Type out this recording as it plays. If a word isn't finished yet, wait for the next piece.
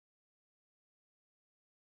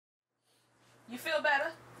You feel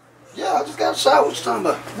better? Yeah, I just got a shower. What you talking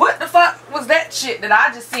about? What the fuck was that shit that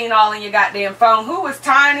I just seen all in your goddamn phone? Who was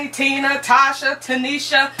Tiny, Tina, Tasha,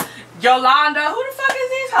 Tanisha, Yolanda? Who the fuck is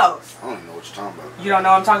these hoes? I don't even know what you're talking about. You don't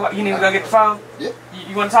know what I'm talking about? You need to go get the phone? Yeah.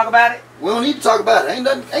 You want to talk about it? We don't need to talk about it. Ain't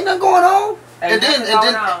nothing going on. And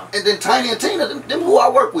then Tiny and Tina, them who I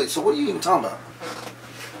work with. So what are you even talking about?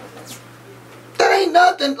 That ain't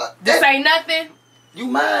nothing. This ain't nothing? You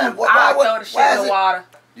mind? I'll throw the shit in the water.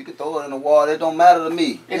 You can throw it in the water. It don't matter to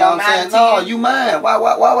me. It don't matter to you? No, you mind. Why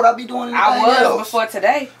would I be doing anything else? I was before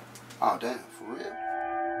today. Oh, damn. For real?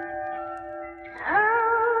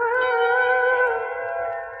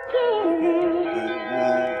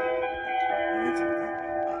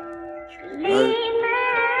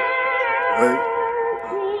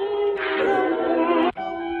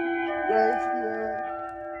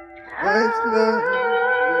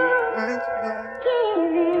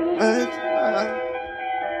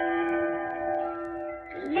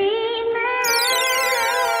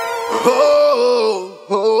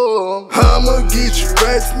 I'ma get you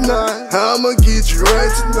right tonight. I'ma get you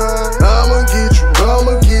right tonight. I'ma get you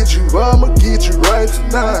right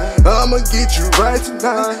tonight. I'ma get you right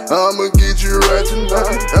tonight. I'ma get you right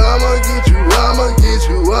tonight. I'ma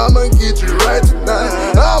get you right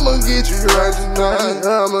tonight. I'ma get you right tonight.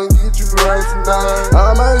 I'ma get you right tonight.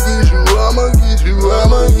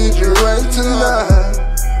 I'ma get you right tonight.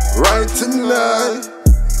 Right tonight.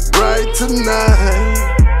 Right tonight.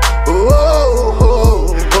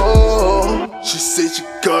 She said she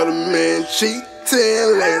got a man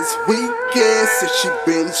cheating last weekend. Said she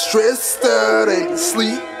been stressed out, ain't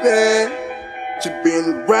sleeping. She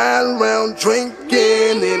been riding around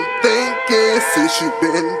drinking and thinking. Said she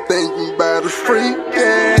been thinking about a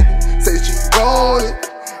freaking. Said she want it,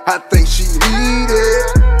 I think she need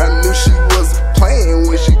it. I knew she wasn't playing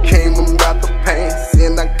when she came about the pants.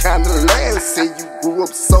 And I kinda laughed, said you grew up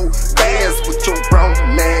so fast with your grown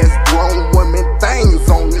ass. Grown women things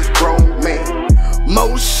on this grown man.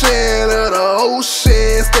 Motion of the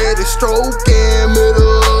ocean, steady stroking.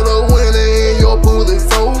 Middle of the winter and your pool is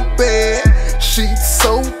open. Sheets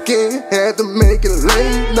soaking, had to make a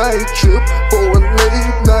late night trip for a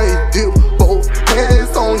late night dip. Both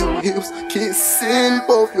hands on your hips, kissing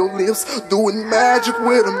both your lips, doing magic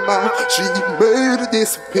with her mouth. She made her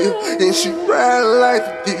disappear, and she ride like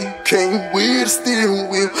a deep. Came with a steering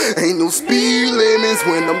wheel, ain't no speed limits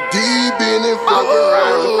when I'm deep in it.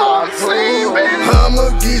 I'ma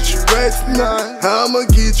get you right tonight. I'ma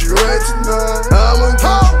get you right tonight. I'ma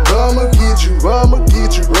get you right tonight. I'ma get you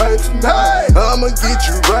right tonight. I'ma get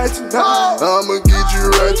you right tonight. I'ma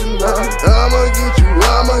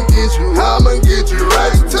get you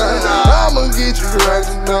right tonight. I'ma get you right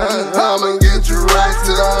tonight. I'ma get you right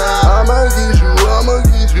tonight. I'ma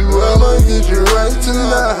get you right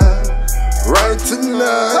tonight. Right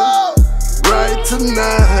tonight. Right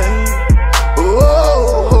tonight.